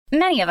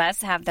Many of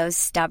us have those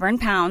stubborn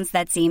pounds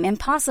that seem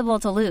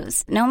impossible to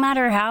lose, no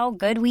matter how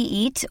good we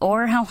eat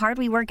or how hard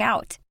we work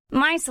out.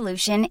 My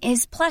solution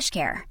is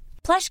PlushCare.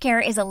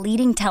 PlushCare is a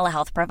leading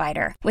telehealth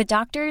provider with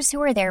doctors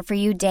who are there for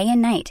you day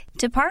and night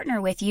to partner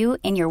with you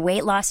in your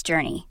weight loss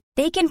journey.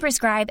 They can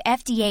prescribe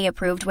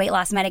FDA-approved weight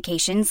loss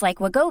medications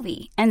like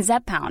Wegovy and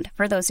Zepbound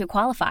for those who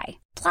qualify.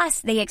 Plus,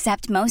 they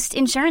accept most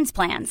insurance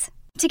plans.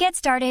 To get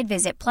started,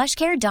 visit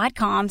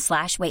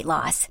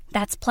plushcare.com/weightloss.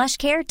 That's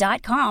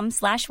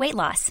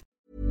plushcare.com/weightloss.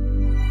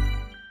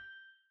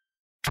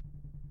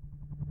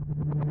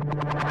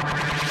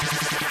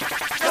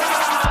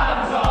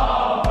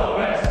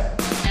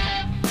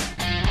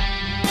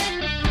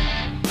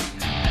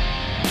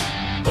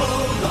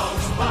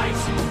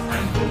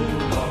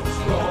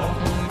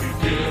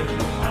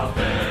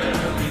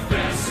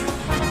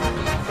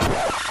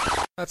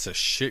 That's a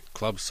shit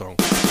club song.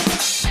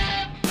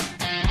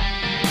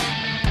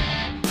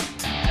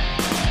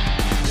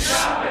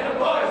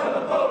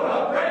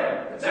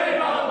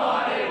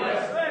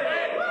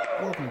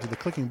 Welcome to the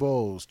Clicking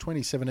Balls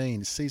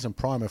 2017 season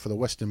primer for the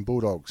Western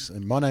Bulldogs.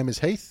 And my name is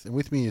Heath, and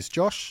with me is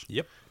Josh.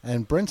 Yep.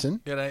 And Brenton.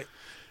 G'day.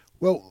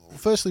 Well,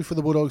 firstly for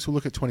the Bulldogs, we'll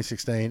look at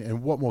 2016,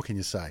 and what more can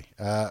you say?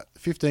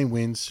 15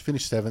 wins,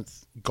 finished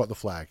 7th, got the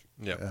flag.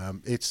 Yep.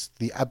 It's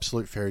the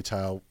absolute fairy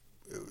tale.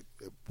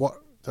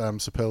 What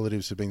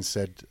superlatives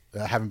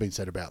haven't been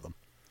said about them?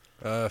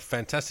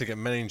 Fantastic at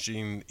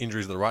managing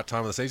injuries at the right time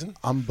of the season.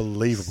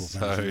 Unbelievable managing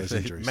So those they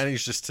injuries.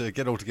 managed just to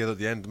get all together at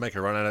the end, make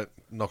a run at it,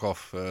 knock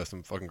off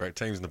some fucking great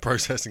teams in the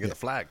process and get the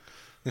flag.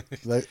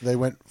 They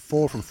went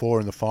 4 from 4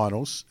 in the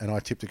finals, and I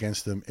tipped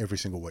against them every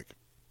single week.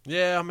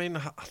 Yeah, I mean,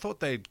 I thought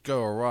they'd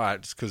go all right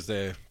just because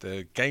their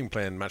game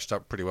plan matched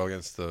up pretty well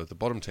against the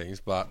bottom teams,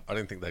 but I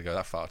didn't think they'd go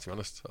that far, to be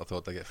honest. I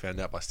thought they'd get found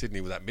out by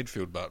Sydney with that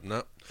midfield, but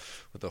no.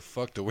 What the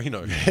fuck do we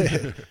know?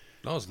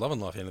 I was loving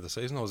life at the end of the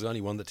season. I was the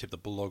only one that tipped the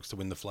Bulldogs to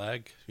win the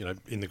flag,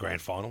 in the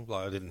grand final.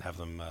 Like, I didn't have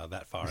them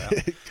that far out.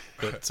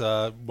 But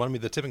won me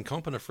the tipping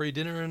comp and a free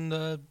dinner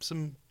and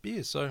some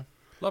beers, so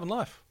loving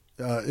life.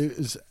 It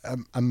was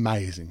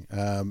amazing.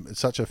 It's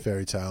such a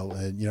fairy tale,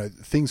 and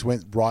things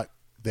went right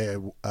there,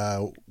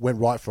 went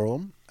right for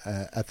them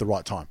at the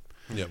right time.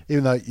 Yep.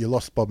 Even though you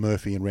lost Bob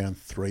Murphy in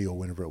round 3 or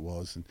whenever it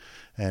was,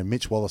 and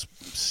Mitch Wallace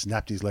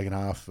snapped his leg in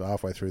half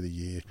halfway through the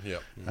year.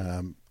 Yep.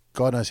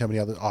 God knows how many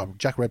others.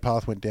 Jack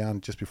Redpath went down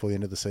just before the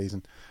end of the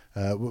season.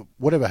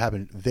 Whatever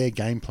happened, their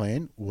game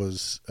plan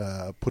was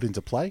put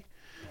into play.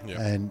 Yep.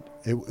 And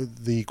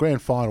the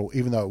grand final,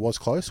 even though it was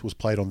close, was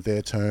played on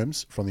their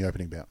terms from the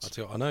opening bounce.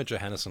 I know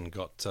Johannesson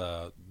got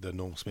the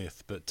Norm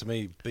Smith, but to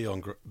me,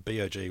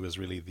 BOG was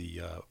really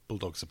the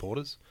Bulldog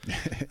supporters.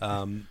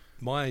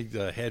 My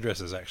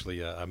hairdresser is actually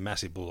a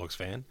massive Bulldogs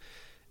fan.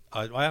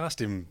 I asked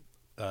him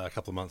a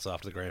couple of months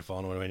after the grand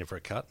final when I went in for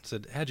a cut,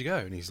 said, "How'd you go?"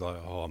 And he's like,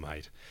 "Oh,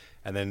 mate."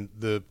 And then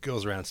the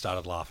girls around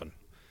started laughing.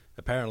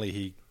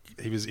 Apparently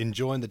he was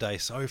enjoying the day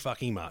so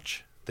fucking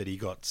much that he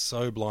got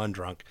so blind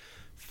drunk,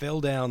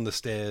 fell down the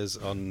stairs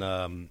on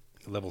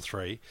level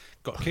 3,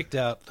 got kicked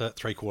out at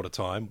 3/4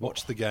 time,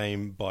 watched the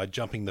game by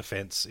jumping the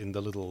fence in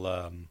the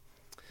little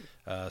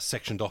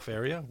sectioned off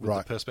area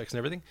with the perspex and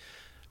everything.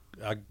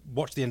 I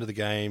watched the end of the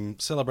game,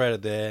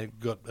 celebrated there,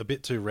 got a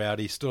bit too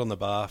rowdy, stood on the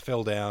bar,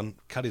 fell down,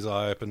 cut his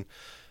eye open,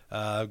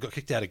 got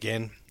kicked out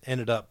again,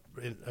 ended up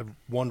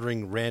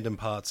wandering random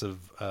parts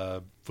of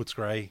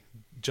Footscray,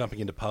 jumping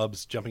into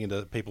pubs, jumping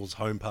into people's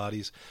home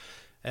parties,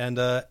 and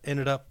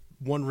ended up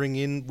wandering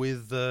in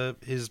with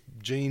his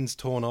jeans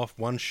torn off,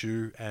 one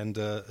shoe, and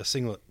a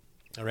singlet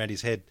around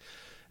his head.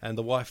 And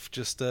the wife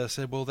just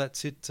said, "Well,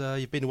 that's it.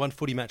 You've been to one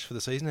footy match for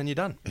the season, and you're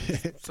done."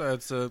 So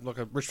it's like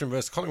a Richmond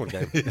versus Collingwood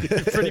game.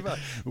 Pretty much.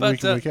 But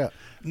Week in, week out.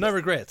 no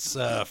regrets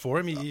for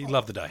him. He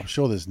loved the day. I'm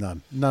sure there's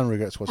none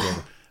regrets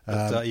whatsoever.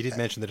 But he did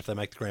mention that if they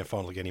make the grand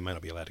final again, he may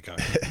not be allowed to go.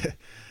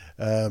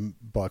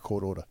 By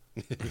court order.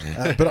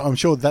 But I'm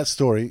sure that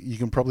story, you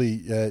can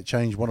probably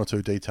change 1 or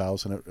 2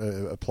 details, and it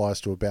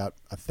applies to about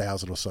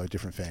 1,000 or so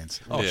different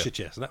fans. Oh, shit,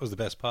 yes. And that was the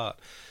best part.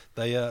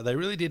 They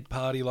really did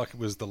party like it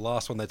was the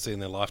last one they'd seen in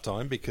their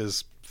lifetime,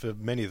 because for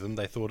many of them,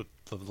 they thought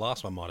the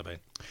last one might have been.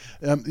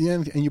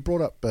 And you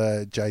brought up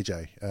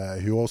JJ,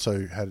 who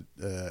also had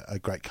a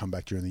great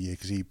comeback during the year,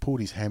 because he pulled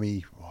his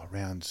hammy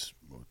around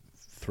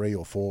 3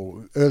 or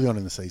 4 early on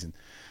in the season.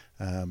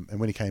 And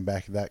when he came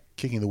back, that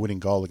kicking the winning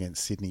goal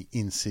against Sydney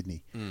in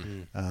Sydney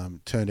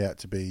turned out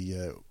to be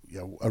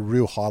a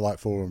real highlight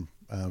for him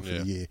for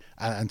the year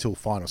until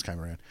finals came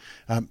around.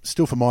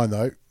 Still for mine,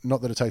 though,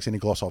 not that it takes any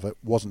gloss off it,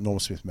 wasn't Norm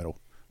Smith medal.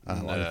 I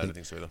don't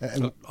think so either.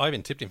 So I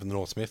even tipped him for the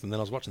Norm Smith, and then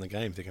I was watching the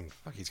game thinking,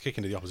 fuck, he's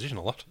kicking to the opposition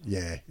a lot.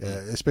 Yeah,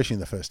 especially in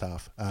the first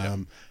half.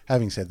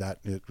 Having said that,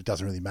 it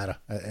doesn't really matter.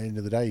 At the end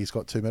of the day, he's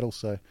got 2 medals.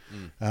 So,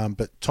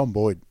 but Tom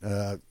Boyd,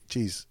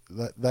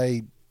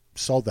 they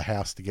sold the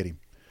house to get him.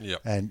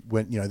 Yep. And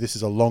when this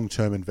is a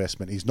long-term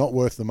investment, he's not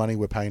worth the money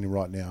we're paying him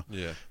right now.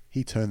 Yeah.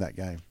 he turned that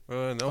game.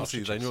 Well, and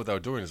obviously they knew what they were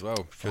doing as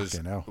well, because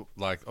Fucking hell.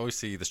 like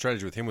obviously the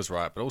strategy with him was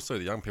right, but also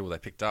the young people they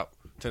picked up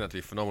turned out to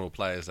be phenomenal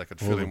players that could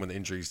fill in when the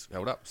injuries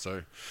held up.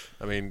 So,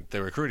 I mean,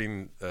 their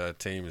recruiting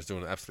team is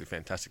doing an absolutely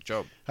fantastic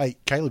job. Hey,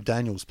 Caleb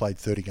Daniels played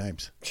 30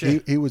 games. Yeah.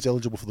 He was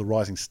eligible for the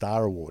Rising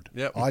Star Award.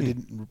 Yep. I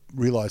didn't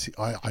realise...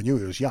 I knew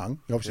he was young.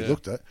 He obviously Yeah.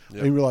 looked it. I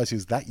Yep. didn't realise he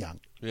was that young.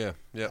 Yeah,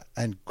 yeah.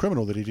 And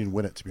criminal that he didn't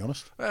win it, to be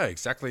honest. Yeah,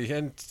 exactly.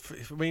 And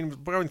I mean,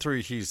 going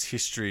through his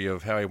history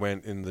of how he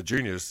went in the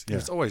juniors, he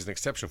was always an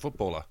exceptional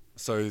footballer.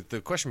 So the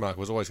question mark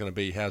was always going to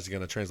be, how's he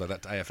going to translate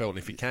that to AFL? And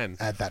if he can,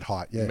 At that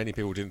height, yeah. many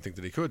people didn't think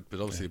that he could.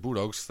 But obviously, the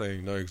Bulldogs, they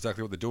know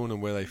exactly what they're doing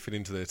and where they fit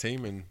into their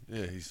team. And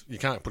yeah, you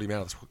can't put him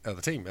out of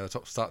the team, out of the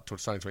top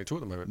starting 22 at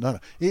the moment. No.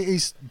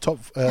 He's top.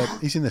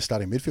 He's in the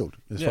starting midfield,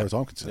 as far as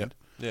I'm concerned.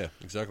 Yeah,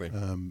 exactly.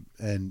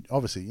 And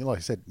obviously, like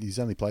I said, he's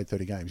only played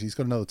 30 games. He's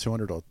got another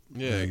 200 odd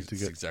That's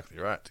exactly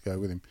right. to go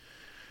with him.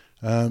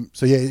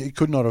 So yeah, it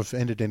could not have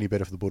ended any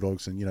better for the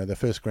Bulldogs. And their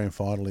first grand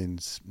final in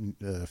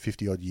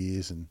 50 odd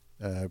years, and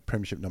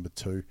premiership number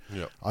 2.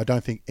 Yep. I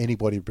don't think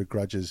anybody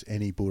begrudges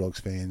any Bulldogs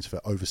fans for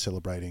over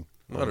celebrating.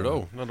 Not at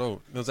all. Not at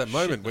all. There was that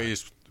moment where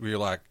you're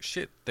like,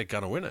 shit, they're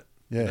going to win it.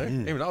 Yeah.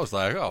 Even I was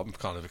like, oh, I'm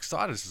kind of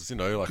excited. It's,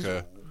 like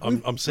a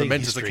I'm seeing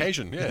momentous history.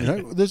 occasion.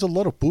 Yeah. There's a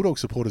lot of Bulldog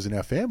supporters in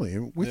our family,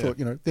 and we thought,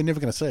 they're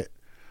never going to see it.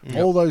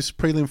 All those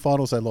prelim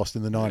finals they lost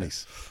in the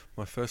 90s.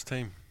 My first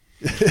team.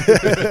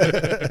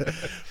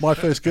 My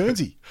first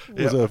Guernsey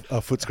was a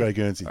Footscray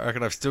Guernsey. I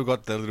reckon I've still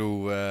got the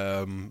little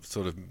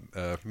sort of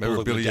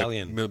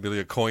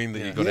memorabilia coin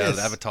that you got out of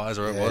the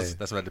advertiser. It was.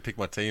 That's when I had to pick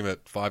my team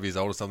at 5 years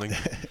old or something.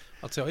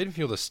 I'll tell you, even if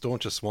you're the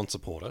staunchest Swan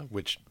supporter,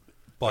 which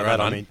by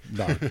that I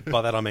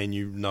mean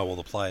you know all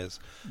the players.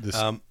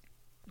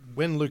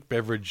 When Luke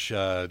Beveridge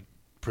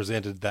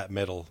presented that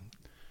medal,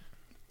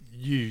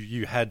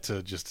 you had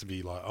to just to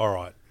be like, all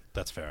right,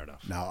 that's fair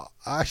enough. No,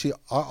 actually,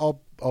 I'll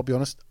be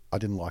honest, I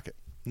didn't like it.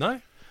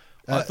 No,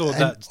 I thought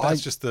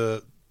that's just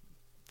the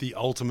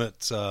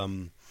ultimate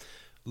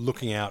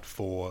looking out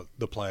for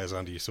the players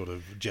under you sort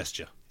of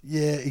gesture.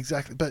 Yeah,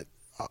 exactly. But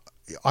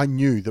I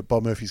knew that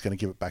Bob Murphy's going to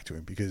give it back to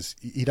him because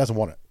he doesn't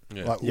want it.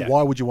 Yeah.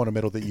 Why would you want a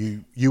medal that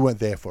you weren't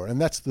there for? And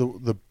that's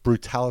the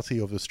brutality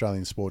of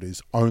Australian sport,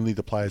 is only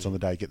the players on the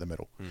day get the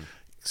medal,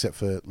 except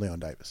for Leon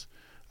Davis.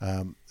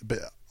 But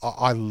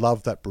I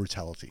love that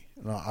brutality.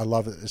 I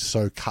love it. It's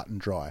so cut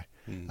and dry.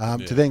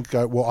 To then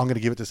go, well, I'm going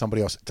to give it to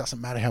somebody else. It doesn't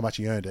matter how much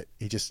he earned it.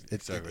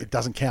 It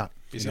doesn't count.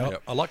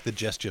 I like the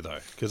gesture though,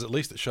 because at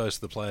least it shows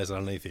to the players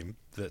underneath him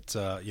that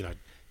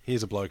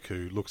here's a bloke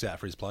who looks out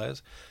for his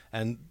players,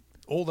 and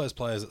all those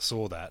players that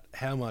saw that,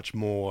 how much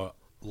more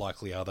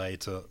likely are they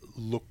to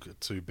look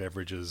to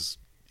Beveridge's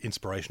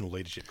inspirational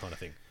leadership kind of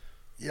thing?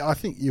 Yeah, I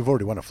think you've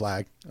already won a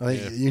flag. I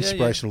think the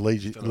inspirational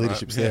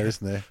leadership's there,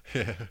 isn't there?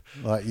 Yeah.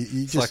 Like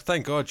It's like,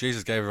 thank God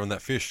Jesus gave everyone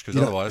that fish,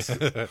 because otherwise...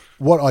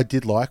 What I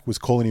did like was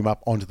calling him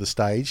up onto the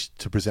stage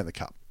to present the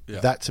cup.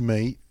 Yeah. That, to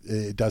me,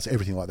 it does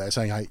everything like that.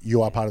 Saying, hey,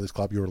 you are part of this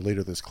club, you're a leader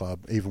of this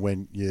club, even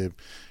when you're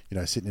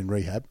sitting in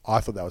rehab.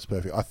 I thought that was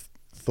perfect. I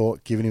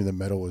thought giving him the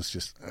medal was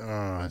just...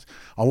 I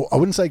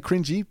wouldn't say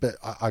cringy, but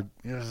I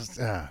liked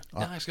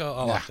it.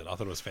 I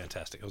thought it was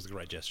fantastic. It was a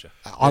great gesture.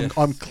 I'm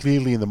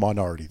clearly in the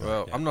minority, though.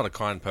 Well, I'm not a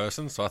kind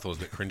person, so I thought it was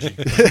a bit cringy.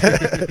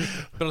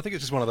 But I think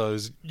it's just one of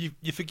those, you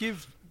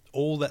forgive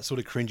all that sort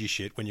of cringy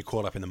shit when you're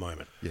caught up in the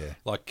moment. Yeah.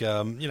 Like,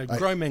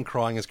 grown men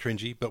crying is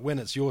cringy, but when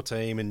it's your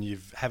team and you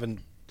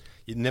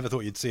never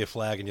thought you'd see a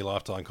flag in your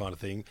lifetime kind of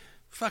thing,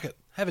 fuck it.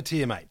 Have a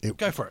tear, mate.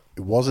 Go for it.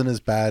 It wasn't as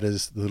bad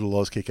as the little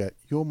Oz kicker,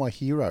 "You're my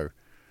hero,"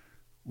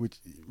 which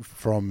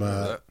from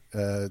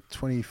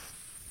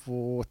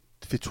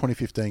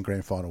 2015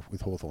 grand final with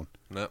Hawthorn.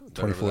 No,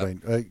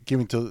 2014.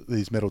 Giving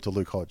his medal to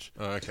Luke Hodge.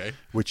 Oh, okay.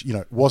 Which,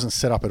 wasn't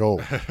set up at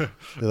all.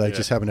 They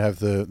just happened to have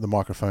the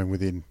microphone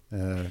within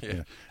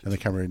and the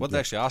camera in. What they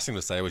actually asked him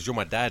to say was, "You're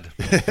my dad."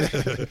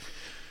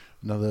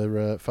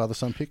 Another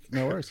father-son pick.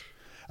 No worries.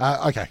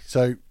 Okay,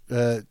 so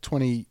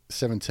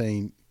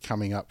 2017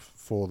 coming up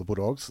for the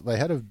Bulldogs. They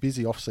had a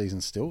busy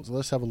off-season still, so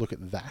let's have a look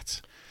at that.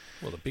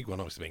 Well, the big one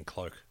obviously being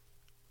Cloak.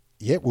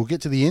 Yeah, we'll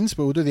get to the ins,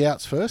 but we'll do the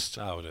outs first.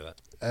 Oh, we'll do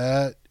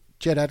that.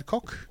 Jed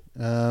Adcock,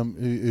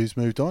 who's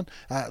moved on.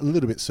 A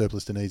little bit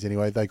surplus to needs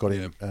anyway. They got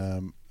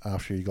him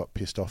after he got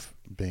pissed off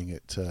being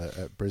at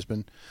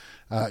Brisbane.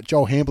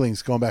 Joel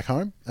Hambling's gone back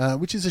home,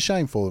 which is a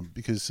shame for them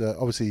because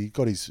obviously he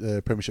got his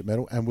premiership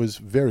medal and was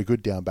very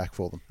good down back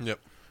for them. Yep.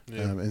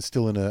 Yeah. And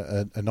still in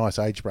a nice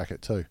age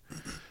bracket too.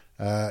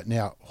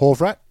 Now,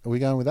 Horvat, are we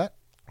going with that?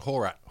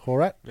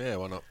 Horat? Yeah,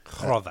 why not?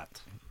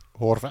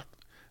 Horvat.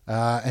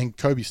 And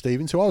Kobe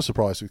Stevens, who I was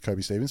surprised with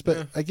Kobe Stevens.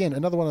 But again,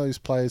 another one of those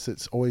players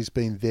that's always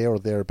been there or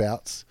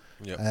thereabouts.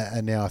 Yep.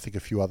 And now I think a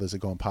few others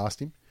have gone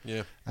past him.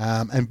 Yeah.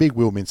 And big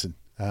Will Minson,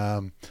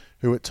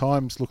 who at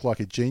times looked like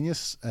a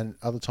genius and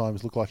other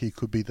times looked like he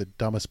could be the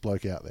dumbest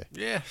bloke out there.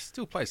 Yeah,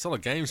 still plays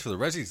solid games for the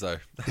Rezzies, though.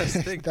 That's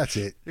the thing. That's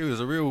it. He was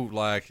a real,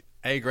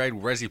 A-grade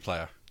Rezzy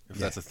player, if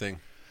that's a thing.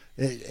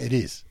 It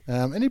is.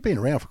 And he'd been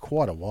around for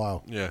quite a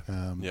while. Yeah.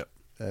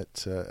 At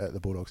the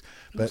Bulldogs.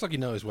 Looks like he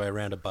knows his way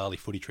around a Bali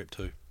footy trip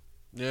too.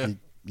 Yeah.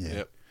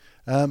 Yep.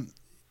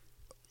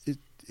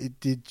 It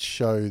did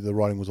show the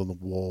writing was on the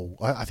wall.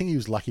 I think he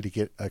was lucky to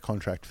get a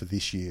contract for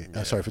this year.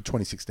 For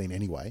 2016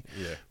 anyway.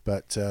 Yeah.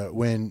 But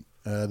when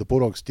the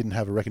Bulldogs didn't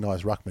have a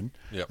recognised ruckman,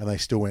 Yep. and they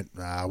still went,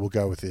 we'll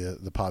go with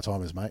the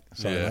part-timers, mate.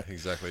 Sorry, Yeah, mate.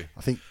 exactly.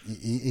 I think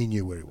he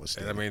knew where he was.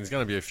 And I mean, there's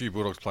going to be a few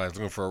Bulldogs players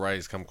looking for a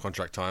raise come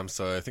contract time,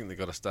 so I think they've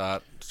got to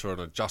start sort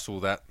of adjust all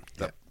that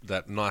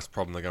nice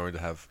problem they're going to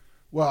have.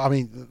 Well, I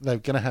mean, they're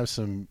going to have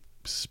some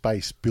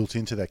space built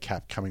into their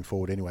cap coming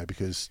forward anyway,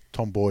 because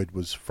Tom Boyd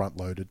was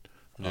front-loaded,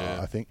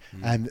 I think.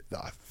 And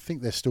I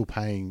think they're still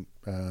paying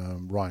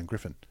Ryan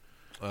Griffin.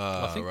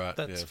 I think right,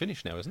 that's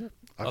finished now, isn't it?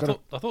 I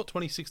I thought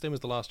 2016 was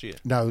the last year.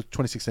 No,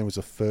 2016 was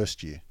the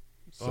first year.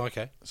 Oh,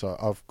 okay. So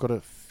I've got a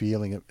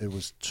feeling it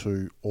was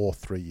 2 or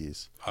 3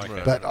 years.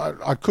 Okay. But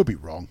I could be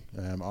wrong.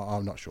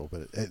 I'm not sure.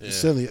 But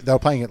certainly they were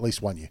paying at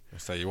least 1 year.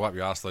 So you wipe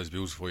your ass those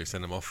bills before you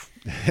send them off.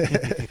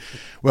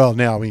 Well,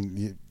 now, I mean,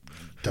 it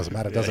doesn't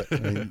matter, does it? I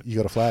mean, you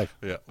got a flag.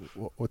 Yeah.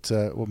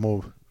 What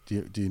more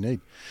do you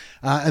need?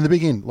 And the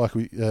big in, like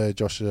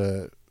Josh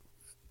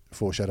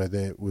foreshadowed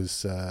there,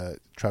 was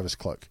Travis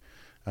Cloak.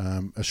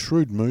 A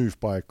shrewd move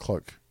by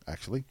Cloak,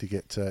 actually, to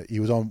get. He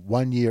was on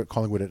 1 year at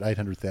Collingwood at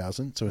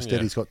 800,000. So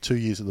instead, he's got 2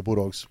 years at the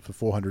Bulldogs for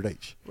 400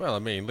 each. Well, I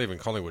mean, leaving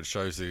Collingwood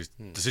shows his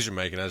decision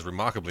making has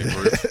remarkably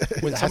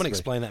improved. When someone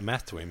explained that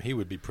math to him, he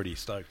would be pretty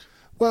stoked.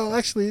 Well,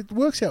 actually, it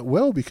works out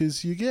well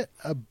because you get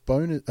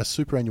a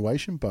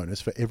superannuation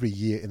bonus for every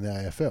year in the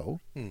AFL.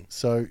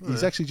 So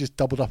he's actually just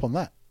doubled up on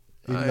that,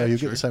 even though you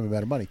get the same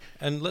amount of money.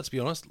 And let's be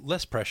honest,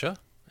 less pressure,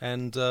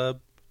 and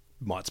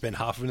might spend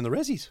half of it in the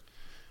Resis.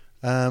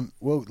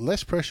 Well,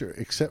 less pressure,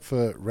 except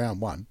for round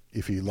one,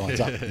 if he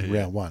lines up in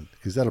round one,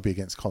 because that'll be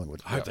against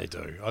Collingwood. I hope they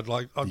do.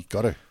 You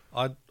got to.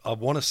 I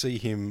want to see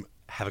him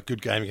have a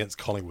good game against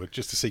Collingwood,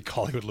 just to see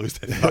Collingwood lose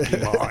their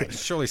fucking mind.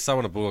 Surely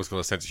someone at Bulldogs got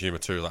a sense of humour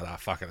too. Like,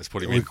 fuck it, let's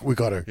put him in. We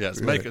got to. Yeah, it's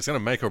going to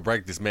make or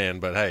break this man.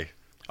 But hey,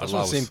 I just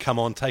want to see him come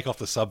on, take off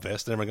the sub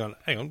vest, and everyone going,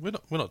 "Hang on,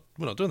 we're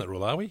not doing that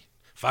rule, are we?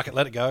 Fuck it,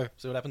 let it go.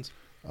 See what happens."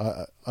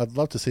 I'd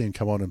love to see him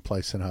come on and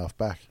play centre half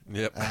back.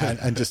 Yep.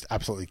 and just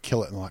absolutely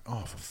kill it. And like,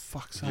 oh, for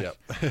fuck's sake.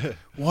 Yep.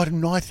 Why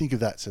didn't I think of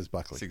that, says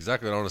Buckley. It's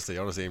exactly what I want to see.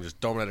 I want to see him just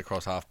dominate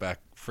across half back,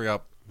 free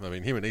up. I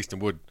mean, him and Easton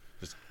Wood.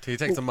 He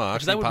takes the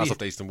march, he pass off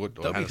to Easton Wood.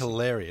 That would be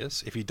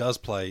hilarious if he does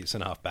play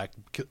centre half back,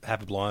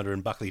 have a blinder,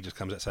 and Buckley just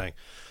comes out saying,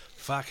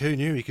 "Fuck, who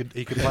knew he could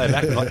play a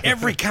back?" Like,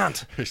 every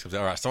cunt.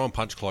 All right, someone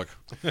punch Cloak.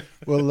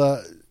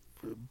 Well,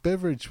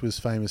 Beveridge was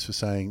famous for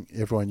saying,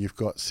 "Everyone, you've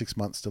got 6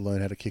 months to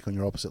learn how to kick on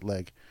your opposite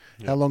leg."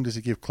 Yep. How long does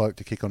it give Cloak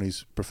to kick on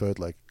his preferred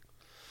leg?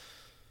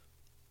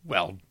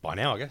 Well, by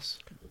now, I guess.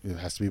 It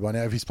has to be by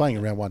now. If he's playing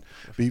in round one,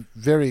 it'll be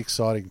very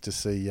exciting to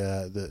see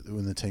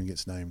when the team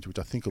gets named, which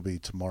I think will be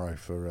tomorrow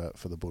for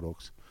the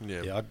Bulldogs.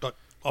 Yeah.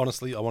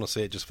 Honestly, I want to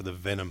see it just for the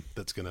venom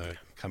that's going to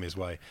come his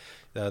way.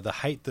 The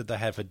hate that they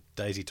have for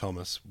Daisy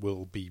Thomas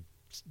will be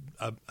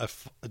a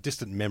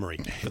distant memory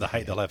for the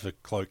hate they'll have for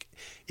Cloak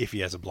if he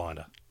has a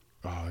blinder.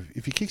 Oh,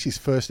 if he kicks his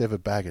first ever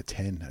bag of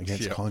 10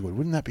 against Collingwood,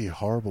 wouldn't that be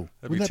horrible?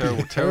 That'd be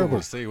terrible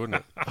to see, wouldn't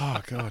it?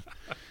 Oh, God.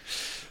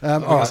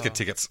 Let's get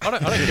tickets. I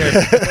don't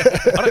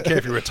care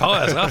if he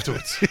retires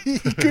afterwards. He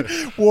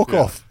could walk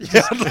off.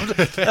 Yeah,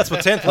 that's my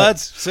 10th,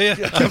 lads. See ya.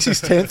 Kicks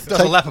his 10th. Does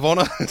a lap of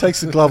honour.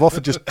 Takes the glove off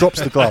and just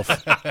drops the glove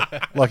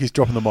like he's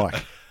dropping the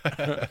mic.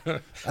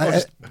 Or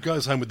just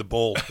goes home with the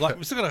ball. Like,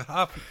 we've still got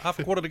a half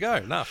a quarter to go.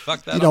 Nah,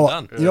 fuck that, I'm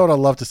done. You know what I'd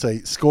love to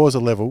see? Scores a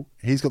level.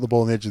 He's got the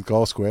ball on the edge of the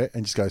goal square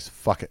and just goes,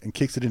 fuck it, and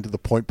kicks it into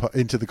the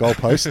into the goal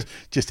post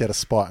just out of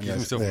spite. And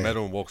gives himself a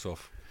medal and walks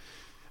off.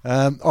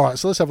 All right,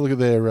 so let's have a look at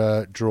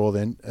their draw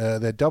then.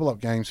 Their double-up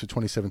games for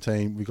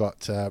 2017, we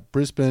got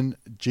Brisbane,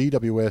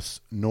 GWS,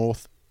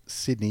 North,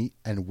 Sydney,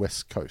 and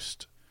West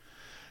Coast.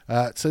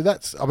 So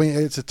that's, I mean,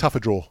 it's a tougher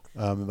draw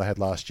than they had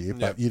last year,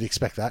 but you'd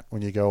expect that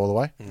when you go all the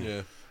way.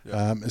 Yeah.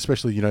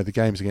 Especially, the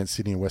games against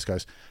Sydney and West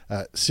Coast.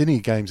 Sydney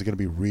games are going to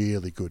be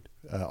really good.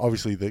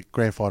 Obviously, the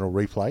grand final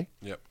replay.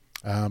 Yep.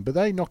 But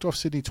they knocked off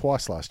Sydney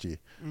twice last year.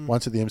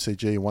 Once at the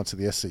MCG and once at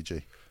the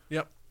SCG.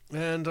 Yep.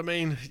 And, I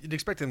mean, you'd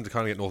expect them to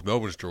kind of get North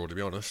Melbourne's draw, to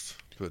be honest.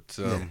 But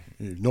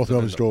North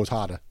Melbourne's draw is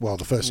harder. Well,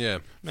 the first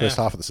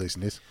half of the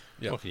season is.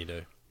 Yep. What can you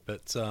do?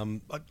 But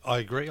I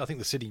agree. I think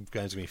the City games are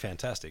going to be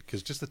fantastic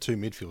because just the two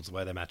midfields, the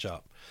way they match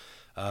up,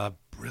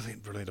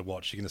 brilliant to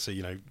watch. You're going to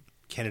see,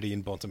 Kennedy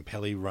and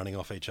Bontempelli running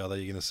off each other.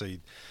 You're going to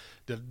see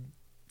the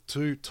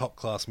two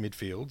top-class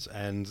midfields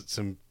and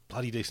some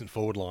bloody decent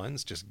forward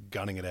lines just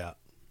gunning it out.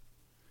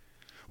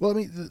 Well, I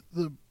mean,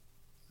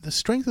 the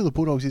strength of the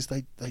Bulldogs is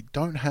they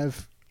don't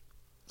have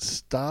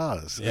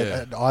stars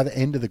at either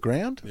end of the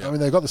ground. I mean,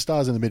 they've got the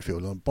stars in the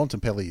midfield.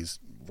 Bontempelli is,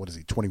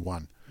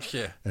 21?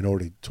 Yeah. And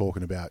already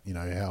talking about,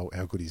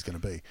 how good he's going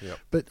to be. Yep.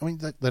 But, I mean,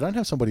 they don't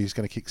have somebody who's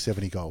going to kick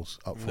 70 goals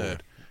up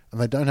forward. And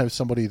they don't have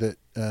somebody that,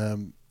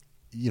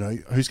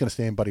 who's going to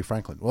stand Buddy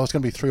Franklin. Well, it's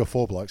going to be 3 or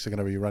 4 blokes that are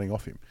going to be running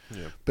off him.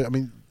 Yeah. But, I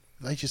mean,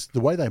 the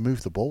way they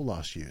moved the ball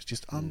last year is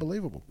just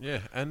unbelievable.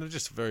 Yeah, and they're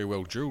just very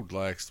well drilled.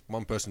 Like,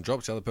 one person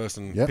drops, the other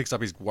person picks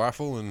up his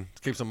rifle and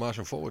keeps on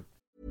marching forward.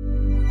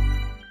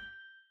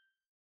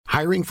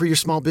 Hiring for your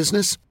small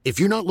business? If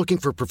you're not looking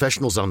for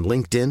professionals on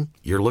LinkedIn,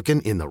 you're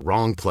looking in the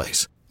wrong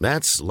place.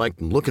 That's like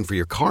looking for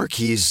your car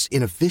keys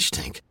in a fish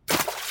tank.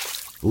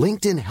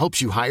 LinkedIn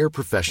helps you hire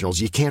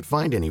professionals you can't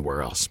find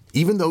anywhere else,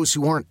 even those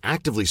who aren't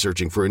actively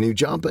searching for a new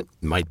job but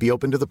might be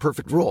open to the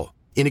perfect role.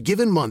 In a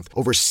given month,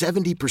 over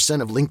 70%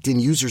 of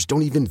LinkedIn users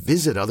don't even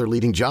visit other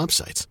leading job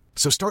sites.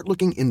 So start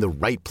looking in the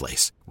right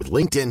place. With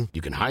LinkedIn, you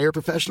can hire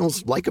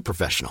professionals like a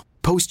professional.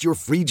 Post your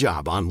free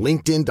job on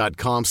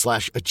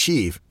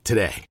linkedin.com/achieve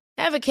today.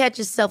 Ever catch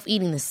yourself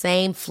eating the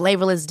same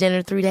flavorless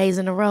dinner 3 days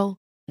in a row?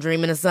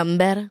 Dreaming of something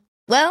better?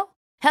 Well,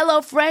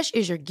 HelloFresh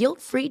is your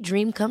guilt-free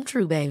dream come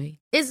true, baby.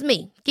 It's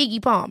me,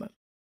 Keke Palmer.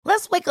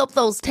 Let's wake up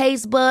those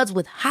taste buds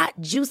with hot,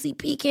 juicy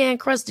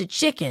pecan-crusted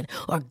chicken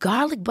or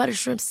garlic butter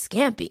shrimp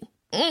scampi.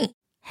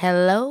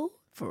 Hello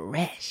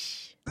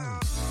Fresh.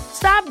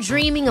 Stop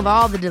dreaming of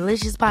all the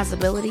delicious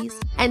possibilities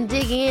and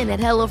dig in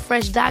at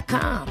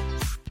HelloFresh.com.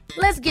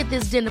 Let's get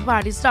this dinner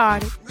party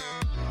started.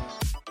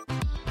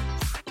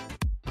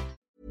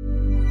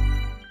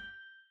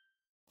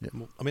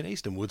 I mean,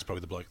 Easton Wood's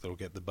probably the bloke that'll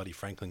get the Buddy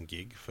Franklin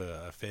gig for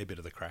a fair bit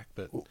of the crack,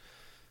 but...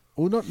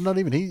 Well, not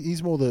even.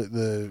 He's more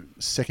the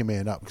second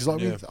man up. Because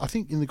I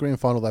think in the grand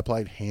final they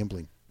played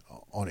Hambling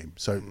on him.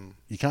 So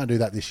you can't do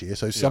that this year.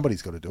 So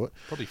somebody's got to do it.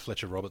 Probably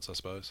Fletcher Roberts, I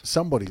suppose.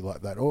 Somebody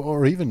like that.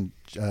 Or even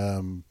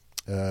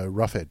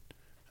Roughhead.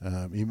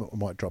 He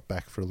might drop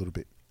back for a little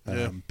bit.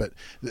 But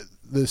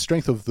the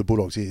strength of the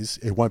Bulldogs is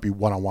it won't be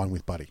one-on-one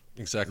with Buddy.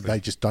 Exactly. They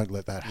just don't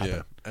let that happen.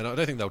 Yeah, and I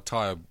don't think they'll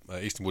tie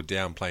Easton Wood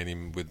down playing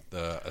him with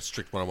a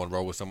strict one-on-one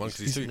role with someone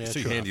because he's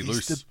too handy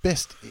loose. He's the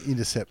best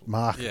intercept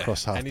mark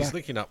across half and he's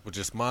linking up with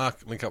just Mark,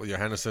 link up with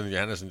Johannesson.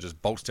 Johannesson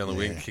just bolts down the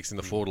wing, kicks in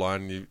the forward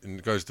line,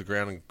 and goes to the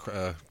ground,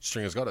 and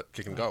Stringer's got it,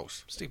 kicking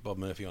goals. Stick Bob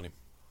Murphy on him.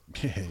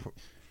 Yeah,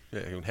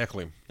 you can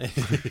heckle him.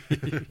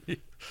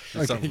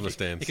 Something from the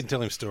stands. You can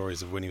tell him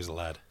stories of when he was a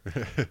lad.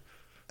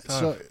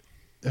 So,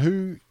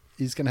 who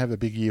is going to have a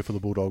big year for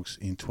the Bulldogs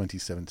in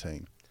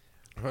 2017?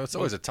 Well, it's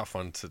always a tough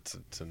one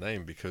to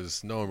name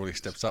because no one really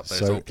steps up. They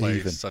So all play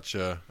even. such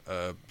a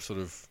sort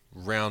of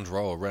round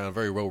role,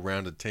 very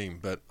well-rounded team.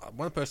 But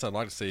one person I'd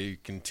like to see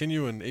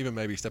continue and even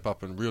maybe step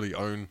up and really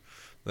own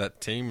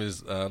that team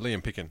is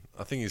Liam Picken.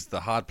 I think he's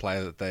the hard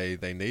player that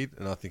they need,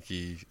 and I think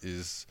he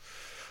is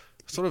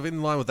sort of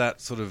in line with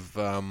that sort of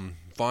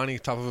Viney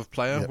type of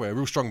player, where a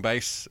real strong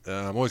base,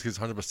 always gives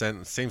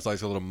 100%. It seems like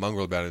he's got a little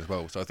mongrel about it as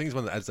well. So I think he's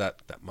one that adds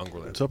that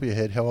mongrel in. Top of your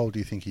head, how old do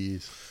you think he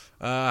is?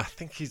 I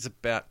think he's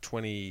about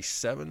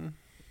 27.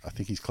 I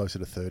think he's closer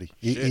to 30.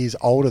 He's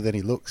older than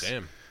he looks.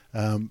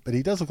 Damn. But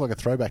he does look like a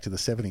throwback to the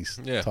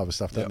 70s type of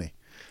stuff, doesn't he?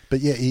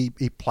 But yeah,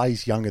 he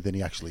plays younger than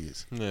he actually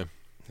is. Yeah.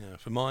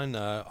 For mine,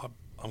 I'm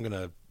going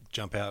to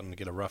jump out and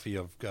get a roughie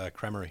of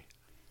Cramery.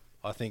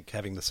 I think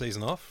having the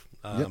season off,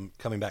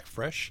 coming back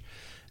fresh,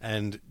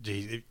 and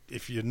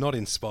if you're not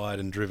inspired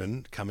and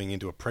driven coming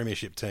into a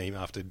premiership team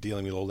after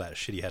dealing with all that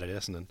shit he had at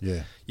Essendon,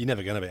 you're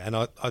never going to be. And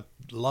I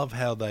love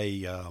how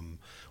they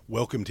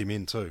welcomed him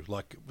in too.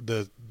 Like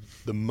the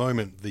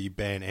moment the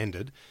ban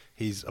ended,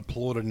 he's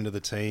applauded into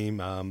the team,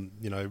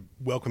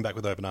 welcome back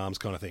with open arms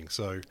kind of thing.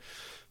 So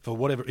for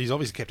whatever, he's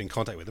obviously kept in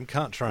contact with them,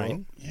 can't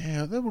train.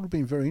 Well, that would have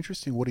been very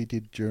interesting what he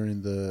did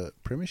during the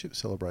premiership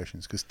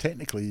celebrations, because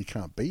technically you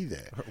can't be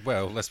there.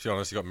 Well, let's be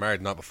honest, he got married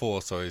the night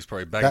before, so he's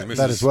probably bagging the missus.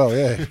 That as well,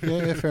 yeah.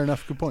 Yeah, fair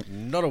enough, good point.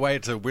 Not a way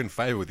to win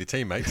favour with your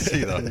teammates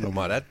either, I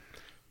might add.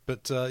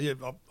 But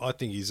I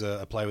think he's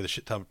a player with a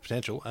shit ton of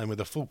potential, and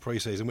with a full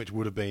pre-season, which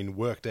would have been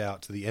worked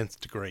out to the nth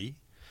degree.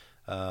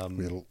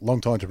 We had a long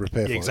time to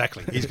prepare for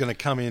exactly. He's going to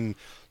come in,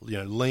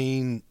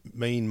 lean,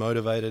 mean,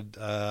 motivated,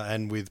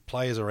 and with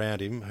players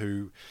around him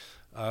who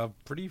are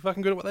pretty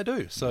fucking good at what they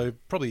do. So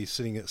probably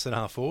sitting at centre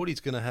half forward,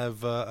 he's going to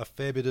have a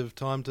fair bit of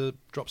time to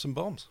drop some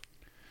bombs.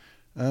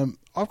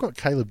 I've got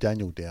Caleb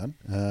Daniel down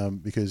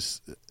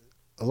because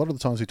a lot of the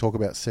times we talk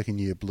about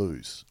second-year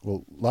blues.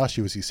 Well, last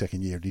year was his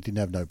second year and he didn't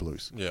have no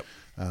blues. Yep.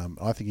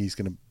 I think he's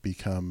going to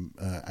become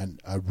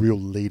a real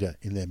leader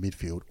in their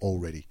midfield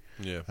already.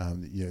 Yeah.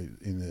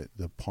 In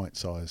the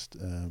pint-sized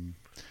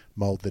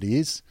mould that he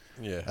is.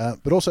 Yeah.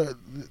 But also,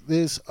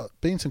 there's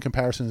been some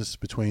comparisons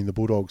between the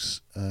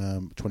Bulldogs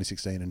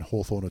 2016 and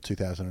Hawthorn of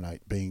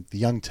 2008, being the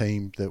young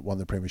team that won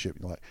the premiership.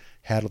 Like,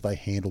 how did they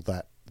handle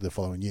that the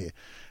following year?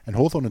 And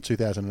Hawthorn in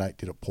 2008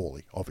 did it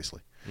poorly,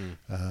 obviously.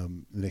 The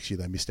next year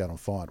they missed out on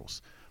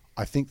finals.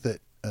 I think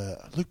that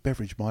Luke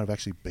Beveridge might have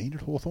actually been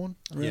at Hawthorn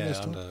around this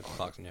time. Under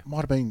Clarkson, yeah.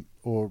 Might have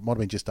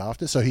been just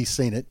after. So he's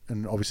seen it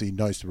and obviously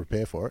knows to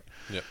prepare for it.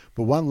 Yep.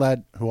 But one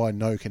lad who I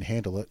know can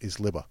handle it is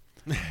Libba.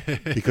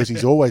 Because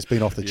he's always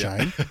been off the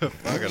chain.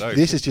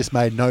 This has just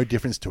made no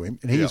difference to him.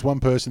 And he is one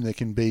person that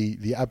can be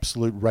the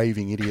absolute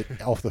raving idiot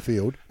off the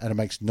field, and it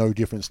makes no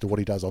difference to what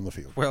he does on the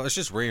field. Well, it's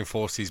just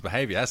reinforced his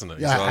behaviour, hasn't it?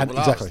 Yeah, like, and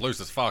exactly. I was loose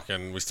as fuck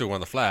and we still won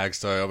the flag,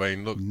 so, I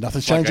mean, look.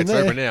 Nothing's changing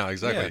there. Over now,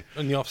 exactly.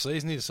 Yeah. In the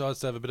off-season, he decides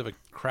to have a bit of a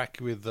crack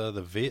with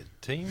the Viet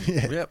team.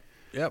 Yeah.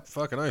 Yep,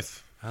 fucking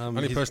oath.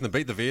 Only He's person to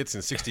beat the Viets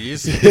in 60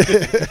 years.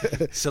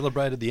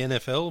 celebrated the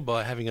NFL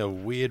by having a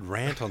weird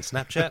rant on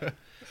Snapchat.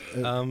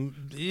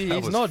 He's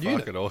That was not fucking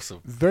unit. awesome.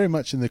 Very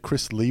much in the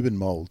Chris Lieben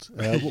mould.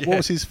 What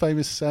was his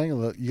famous saying?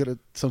 Like,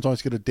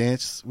 sometimes you got to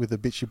dance with the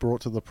bitch you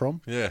brought to the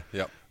prom. Yeah,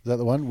 yep. Is that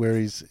the one where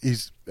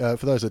he's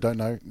for those that don't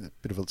know, a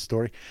bit of a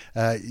story.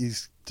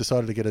 He's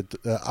decided to get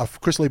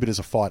Chris Lieben is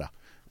a fighter,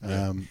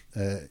 a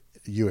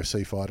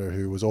UFC fighter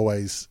who was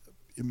always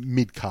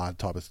mid card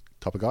type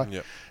of guy.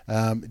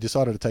 Yep.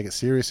 Decided to take it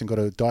serious and got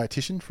a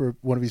dietitian for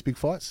one of his big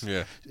fights.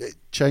 Yeah.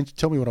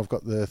 Tell me when I've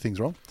got the things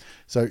wrong.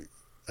 So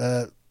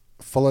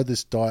followed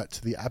this diet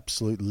to the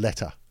absolute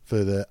letter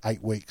for the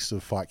 8 weeks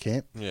of fight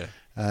camp. Yeah.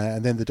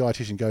 And then the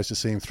dietitian goes to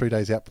see him 3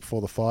 days out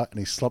before the fight, and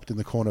he's slumped in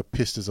the corner,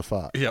 pissed as a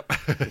fart. Yep.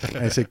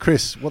 And he said,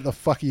 "Chris, what the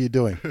fuck are you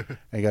doing?" And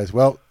he goes,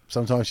 "Well,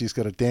 sometimes you just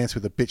got to dance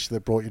with the bitch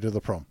that brought you to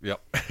the prom."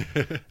 Yep.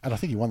 And I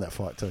think he won that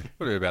fight too.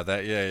 What about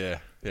that?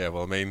 Yeah.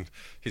 Well, I mean,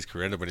 his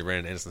career ended when he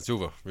ran Anderson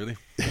Silva, really.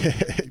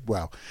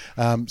 Wow.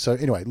 So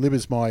anyway, Lib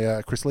is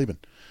my Chris Lieben.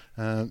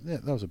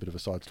 That was a bit of a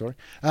side story.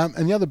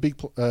 And the other big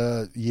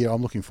year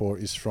I'm looking for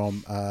is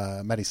from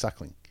Matty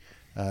Suckling,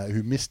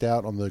 who missed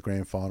out on the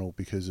grand final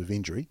because of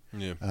injury.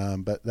 Yeah.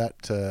 But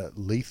that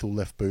lethal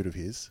left boot of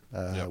his,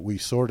 we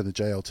saw it in the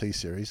JLT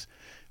series,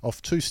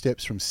 off 2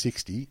 steps from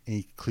 60, and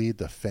he cleared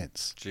the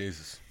fence.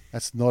 Jesus.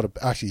 That's not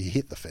actually he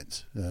hit the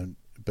fence,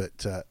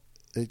 but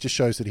it just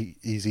shows that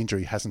his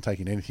injury hasn't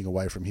taken anything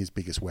away from his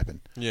biggest weapon.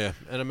 Yeah,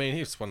 and I mean,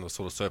 he's one of the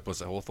sort of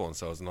surplus at Hawthorn,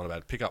 so it's not a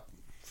bad pickup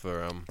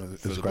for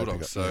was the a great Bulldogs.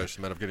 pickup, So yeah. it's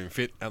a matter of getting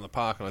fit out in the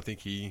park, and I think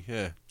he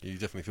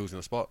definitely fills in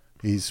the spot.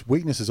 His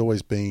weakness has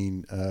always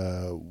been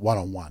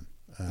one-on-one.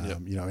 Yep.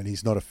 And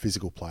he's not a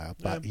physical player,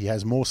 but he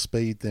has more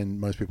speed than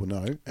most people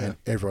know, and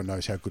everyone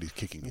knows how good his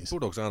kicking is.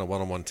 Bulldogs aren't a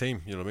one-on-one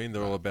team, you know what I mean?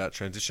 They're all about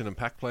transition and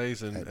pack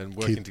plays and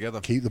working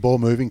together. Keep the ball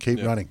moving,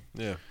 keep running.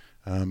 Yeah.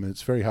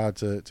 It's very hard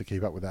to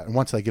keep up with that. And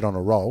once they get on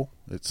a roll,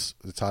 it's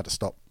hard to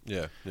stop.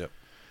 Yeah.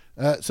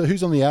 So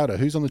who's on the outer?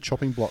 Who's on the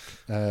chopping block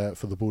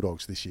for the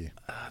Bulldogs this year?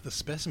 The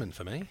specimen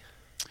for me.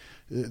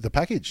 The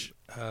package.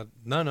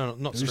 No, not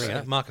Who's Stringer.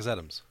 that? Marcus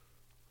Adams.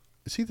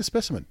 Is he the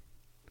specimen?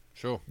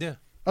 Sure. Yeah.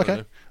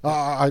 Okay.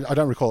 I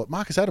don't recall it.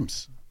 Marcus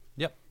Adams.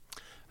 Yep.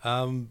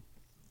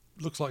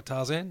 Looks like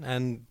Tarzan,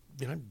 and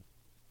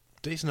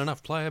decent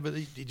enough player, but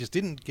he just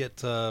didn't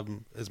get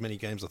as many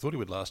games as I thought he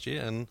would last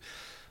year, and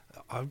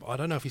I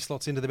don't know if he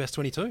slots into the best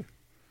 22.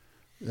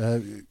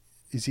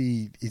 Is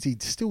he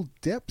still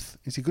depth?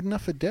 Is he good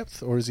enough for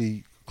depth, or is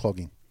he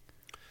clogging?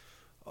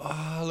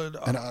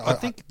 I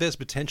think there's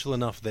potential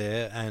enough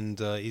there, and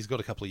he's got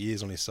a couple of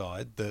years on his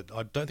side that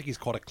I don't think he's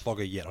quite a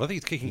clogger yet. I don't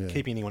think he's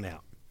keeping anyone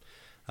out.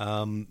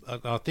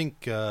 I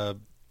think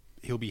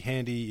he'll be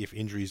handy if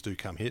injuries do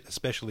come hit,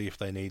 especially if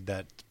they need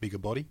that bigger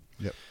body.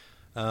 Yep.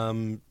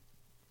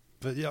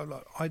 But yeah,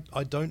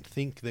 I don't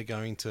think they're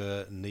going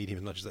to need him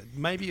as much as that.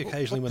 Maybe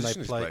occasionally when they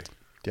position is play play?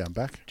 Down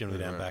back. generally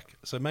down back.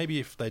 So maybe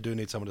if they do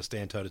need someone to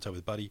stand toe to toe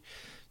with Buddy,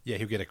 yeah,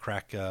 he'll get a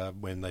crack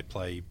when they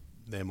play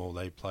them or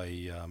they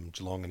play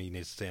Geelong and he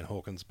needs to stand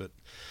Hawkins. But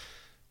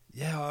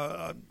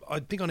yeah, I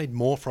think I need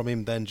more from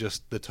him than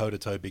just the toe to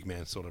toe big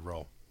man sort of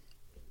role.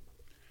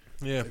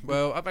 Yeah,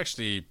 well, I've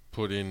actually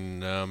put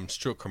in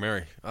Stuart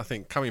Cromeri. I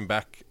think coming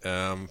back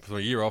from a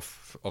year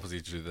off,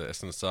 obviously due to the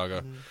Essendon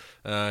saga,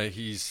 I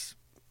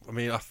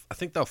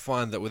think they'll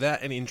find that without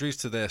any injuries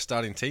to their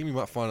starting team, you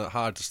might find it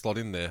hard to slot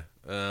in there.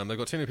 They've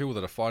got too many people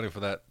that are fighting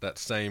for that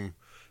same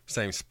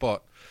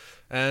spot.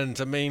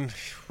 And, I mean,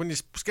 when you're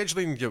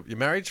scheduling your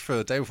marriage for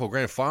the day before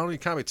grand final, you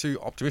can't be too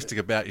optimistic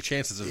about your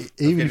chances of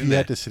Even getting if you there.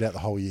 had to sit out the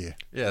whole year.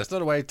 Yeah, it's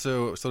not a way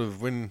to sort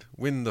of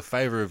win the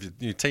favour of your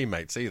new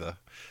teammates either.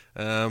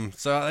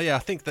 I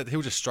think that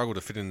he'll just struggle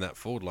to fit in that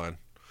forward line.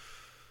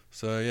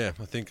 So, yeah,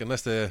 I think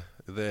unless they're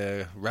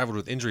raveled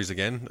with injuries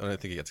again, I don't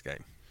think he gets a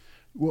game.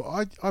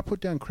 Well, I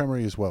put down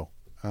Cramery as well,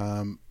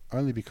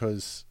 only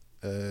because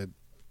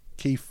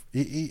he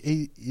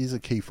is a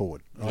key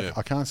forward. Yeah.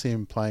 I can't see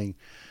him playing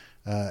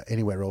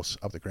anywhere else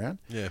up the ground.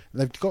 Yeah.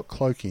 They've got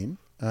Cloak in,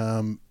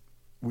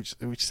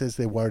 which says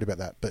they're worried about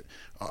that. But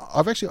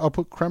I'll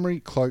put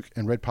Cramery, Cloak,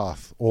 and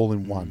Redpath all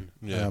in one.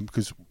 yeah.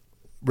 Because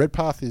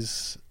Redpath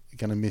is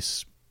going to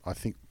miss, I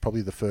think,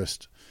 probably the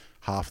first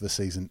half of the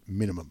season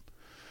minimum.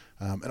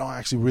 And I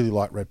actually really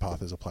like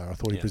Redpath as a player. I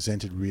thought he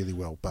presented really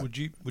well. But Would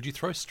you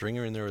throw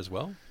Stringer in there as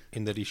well?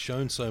 In that he's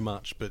shown so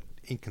much, but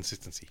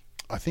inconsistency.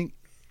 I think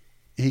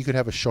he could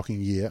have a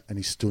shocking year, and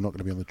he's still not going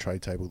to be on the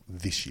trade table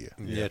this year.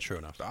 Yeah, true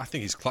enough. I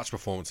think his clutch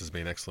performance has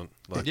been excellent.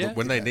 Like Yeah.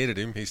 when they needed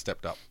him, he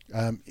stepped up.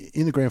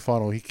 In the grand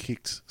final, he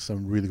kicked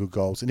some really good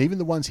goals, and even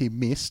the ones he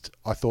missed,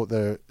 I thought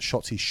the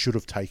shots he should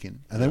have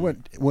taken, and they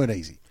weren't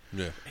easy.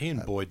 Yeah. He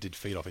and Boyd did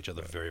feed off each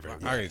other very, very I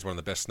well. think he's one of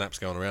the best snaps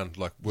going around,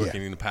 like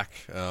working in the pack.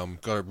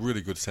 Got a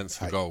really good sense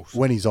for goals.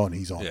 When he's on,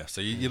 he's on. Yeah,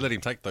 so you let him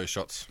take those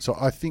shots. So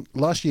I think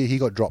last year he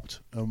got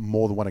dropped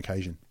more than one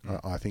occasion.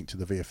 I think to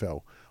the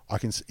VFL.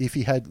 If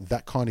he had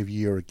that kind of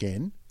year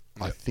again,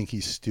 I think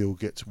he still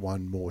gets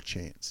one more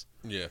chance.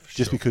 Yeah, for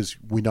Just sure. because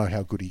we know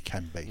how good he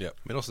can be. Yeah.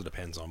 It also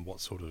depends on what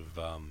sort of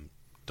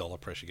dollar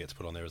pressure gets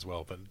put on there as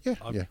well. But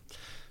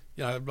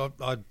Yeah,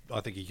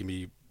 I think he can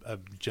be a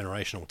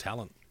generational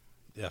talent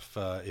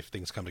if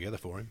things come together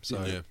for him.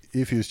 So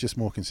if he was just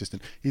more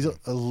consistent. He's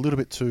a little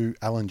bit too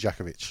Alan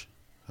Jakovic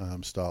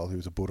style, who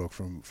was a Bulldog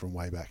from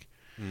way back.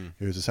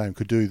 Who was the same,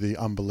 could do the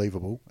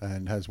unbelievable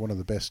and has one of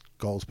the best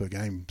goals per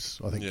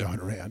games, I think, going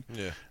around.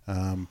 Yeah.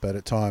 But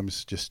at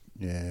times, just,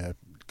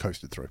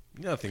 coasted through.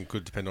 Yeah, I think it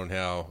could depend on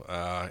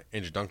how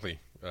Andrew Dunkley,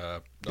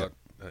 not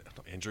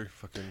Andrew,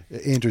 fucking...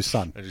 Andrew's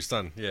son. Andrew's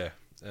son, yeah.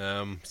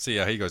 See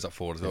how he goes up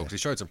forward as well, because he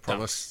showed some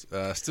promise.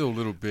 Still a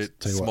little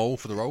bit small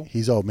for the role.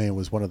 His old man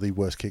was one of the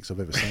worst kicks I've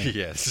ever seen.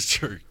 Yeah, this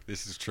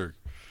is true.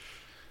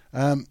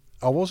 I've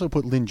also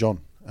put Lin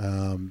John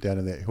down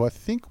in there, who I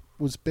think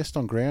was best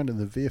on ground in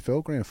the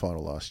VFL Grand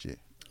Final last year.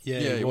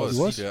 Yeah, he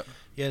was. Yeah,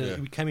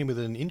 he came in with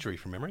an injury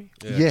from memory.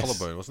 Yeah, yes.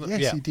 collarbone, wasn't it?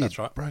 Yes, Yeah, he did. that's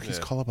right. Broke his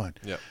collarbone.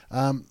 Yeah.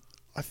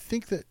 I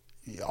think that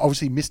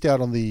obviously missed out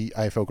on the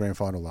AFL Grand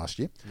Final last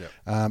year, Yeah.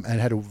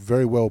 and had a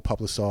very well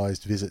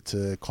publicised visit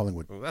to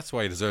Collingwood. Well, that's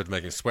why he deserved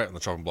making sweat on the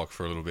chopping block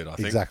for a little bit, I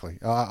think. Exactly.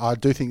 I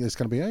do think there's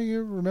going to be,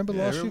 you remember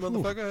last year?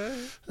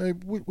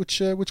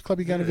 Which club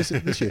are you going to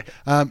visit this year?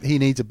 He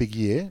needs a big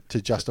year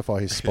to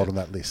justify his spot on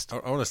that list.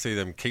 I want to see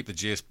them keep the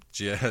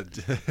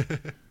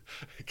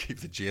keep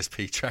the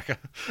GSP tracker.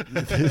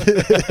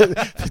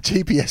 The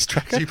GPS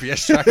tracker.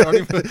 GPS tracker on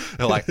him.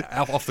 They're like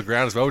off the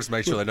ground as well, just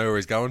make sure they know where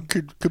he's going.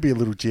 Could be a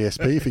little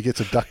GSP if he gets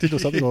abducted or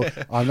something. Or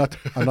I'm not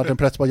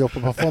impressed by your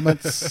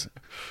performance.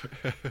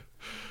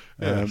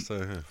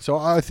 So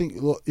I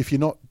think, look, if you're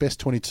not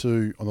best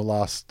 22 on the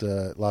last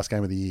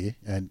game of the year,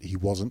 and he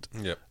wasn't,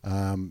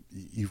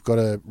 you've got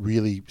to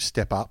really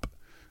step up.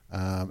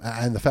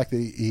 And the fact that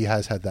he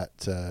has had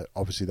that,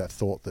 obviously that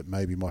thought that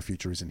maybe my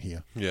future isn't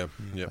here. Yeah.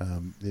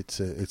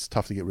 It's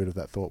tough to get rid of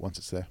that thought once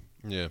it's there.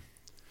 Yeah.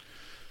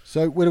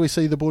 So where do we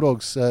see the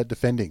Bulldogs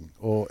defending?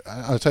 Or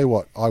I'll tell you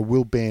what, I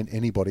will ban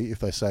anybody if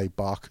they say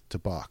bark to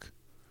bark.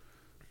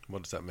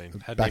 What does that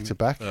mean? Back to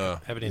back?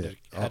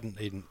 Hadn't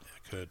even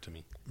occurred to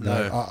me.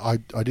 No,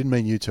 I didn't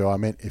mean you two. I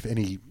meant if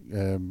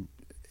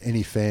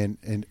any fan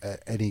in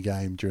any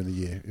game during the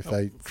year, if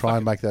they try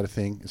and make that a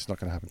thing, it's not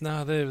going to happen.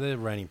 No, they're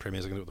reigning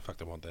premiers. They're going to do what the fuck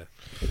they want there.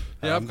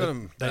 Yeah, I've got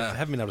them. They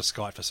haven't been able to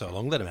skite for so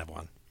long. Let them have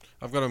one.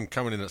 I've got them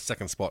coming in at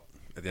second spot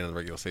at the end of the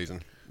regular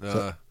season.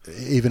 So,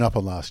 even up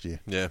on last year.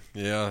 Yeah.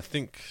 I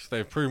think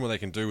they've proven what they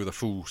can do with a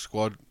full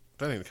squad. I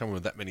don't think they're coming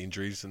with that many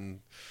injuries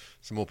and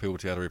some more people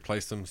to be able to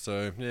replace them.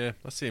 So, yeah,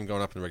 I see them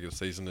going up in the regular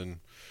season, and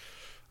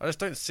I just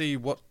don't see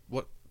what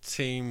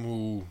team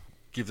will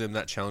give them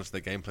that challenge to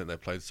their game plan they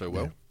played so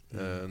well.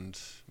 And,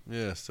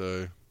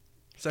 so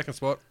second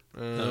spot.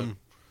 The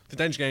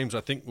danger games,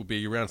 I think, will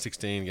be round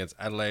 16 against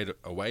Adelaide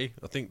away.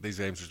 I think these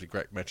games will be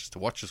great matches to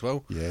watch as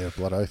well. Yeah,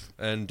 blood oath.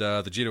 And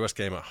the GWS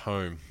game at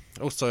home.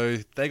 Also,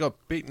 they got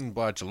beaten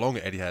by Geelong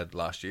at Etihad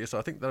last year, so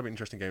I think that'll be an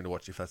interesting game to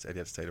watch if that's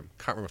Etihad Stadium.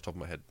 Can't remember off the top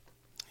of my head.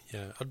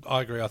 Yeah,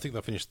 I agree. I think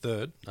they'll finish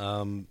third,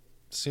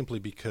 simply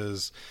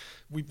because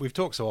we've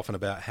talked so often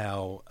about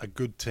how a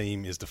good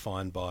team is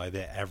defined by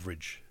their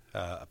average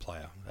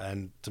player.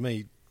 And to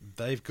me,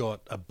 they've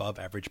got above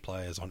average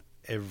players on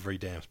every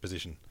damn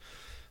position.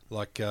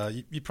 Like,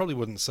 you probably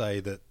wouldn't say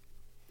that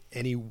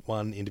any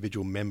one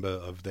individual member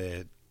of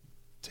their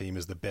team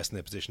is the best in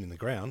their position in the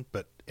ground,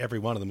 but every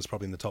one of them is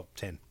probably in the top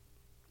 10.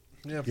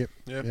 Yeah. Yep.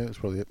 Yeah, that's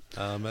probably it.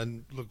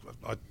 And look,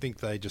 I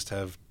think they just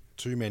have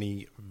too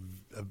many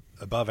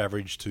above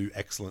average to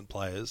excellent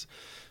players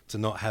to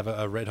not have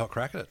a red hot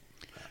crack at it.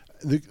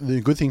 The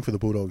good thing for the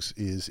Bulldogs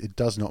is it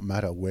does not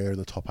matter where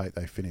the top 8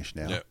 they finish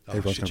now. Yep.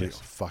 Everyone's going to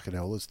be, fucking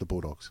hell, it's the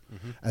Bulldogs.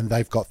 And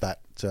they've got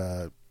that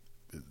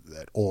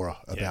aura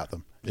about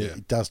them. Yeah.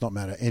 It does not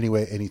matter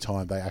anywhere,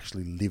 anytime. They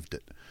actually lived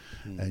it.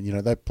 And,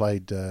 they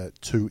played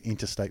 2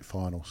 interstate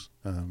finals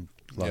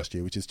last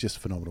year, which is just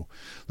phenomenal.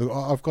 Look,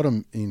 I've got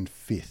them in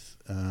 5th.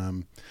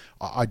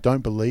 I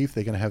don't believe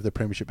they're going to have the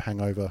premiership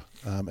hangover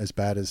as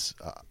bad as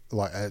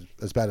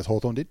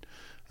Hawthorn did.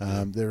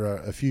 There are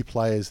a few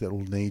players that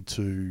will need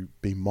to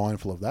be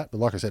mindful of that. But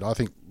like I said, I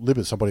think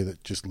Libba's somebody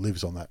that just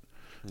lives on that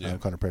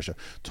kind of pressure.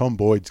 Tom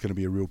Boyd's going to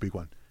be a real big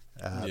one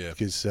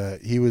because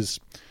he was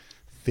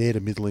fair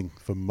to middling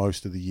for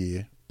most of the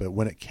year, but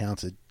when it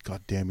counted,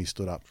 god damn, he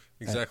stood up.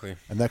 Exactly.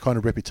 And that kind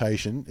of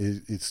reputation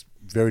is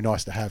very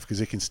nice to have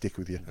because it can stick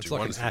with you. It's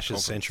like an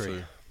Ashes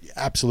century. Yeah,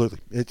 absolutely.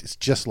 It's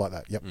just like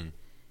that. Yep.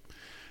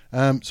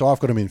 So I've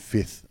got them in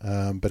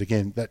 5th, but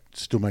again, that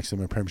still makes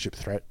them a premiership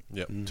threat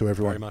to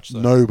everyone. Very much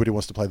so. Nobody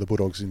wants to play the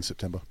Bulldogs in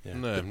September. Yeah.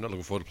 No, I'm not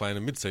looking forward to playing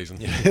in mid-season.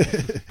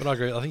 But I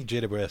agree. I think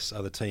GWS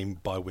are the team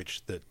by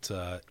which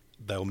that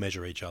they'll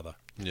measure each other.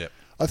 Yeah.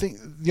 I think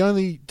the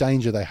only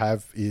danger they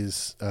have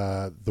is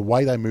the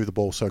way they move the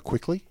ball so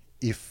quickly.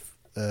 If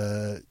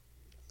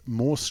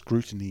more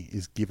scrutiny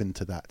is given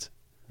to that,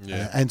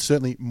 and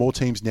certainly more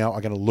teams now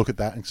are going to look at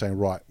that and say,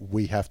 right,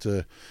 we have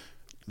to.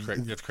 You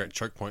have to create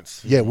choke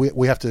points. Yeah,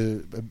 we have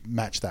to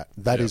match that.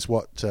 That is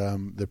what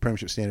the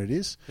premiership standard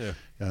is.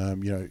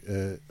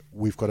 Yeah.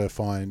 We've got to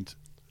find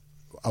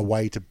a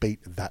way to beat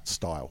that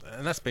style.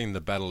 And that's been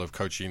the battle of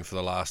coaching for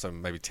the last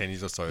maybe 10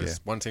 years or so. Yeah.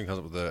 One team comes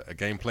up with a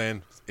game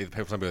plan. Either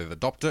people either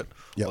adopt it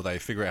or they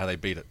figure out how they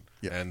beat it.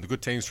 Yep. And the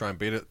good teams try and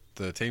beat it.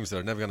 The teams that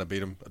are never going to beat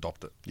them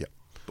adopt it. Yep.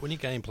 But when your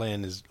game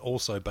plan is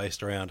also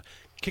based around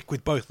kick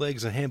with both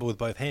legs and handle with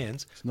both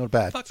hands, It's not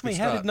bad. fuck me, good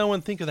how start. did no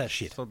one think of that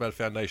shit? It's not a bad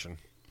foundation.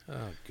 Oh,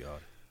 God.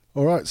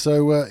 All right,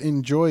 so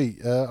enjoy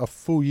a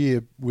full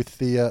year with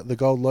the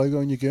gold logo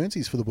on your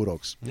Guernseys for the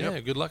Bulldogs. Yeah,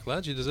 good luck,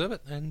 lads. You deserve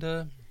it. And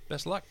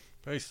best of luck.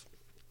 Peace.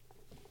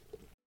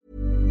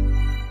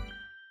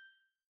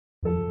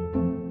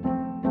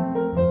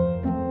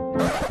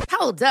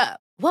 Hold up.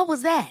 What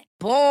was that?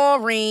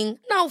 Boring.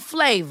 No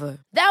flavor.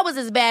 That was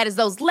as bad as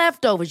those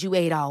leftovers you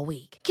ate all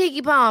week.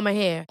 Keke Palmer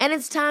here, and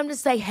it's time to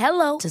say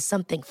hello to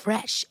something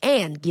fresh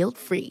and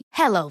guilt-free.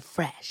 Hello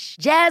Fresh.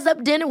 Jazz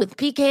up dinner with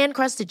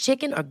pecan-crusted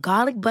chicken or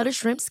garlic butter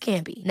shrimp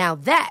scampi. Now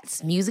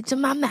that's music to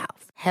my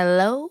mouth.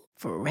 Hello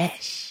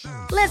Fresh.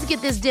 Let's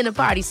get this dinner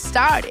party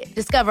started.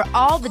 Discover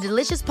all the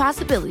delicious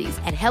possibilities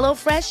at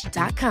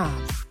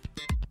HelloFresh.com.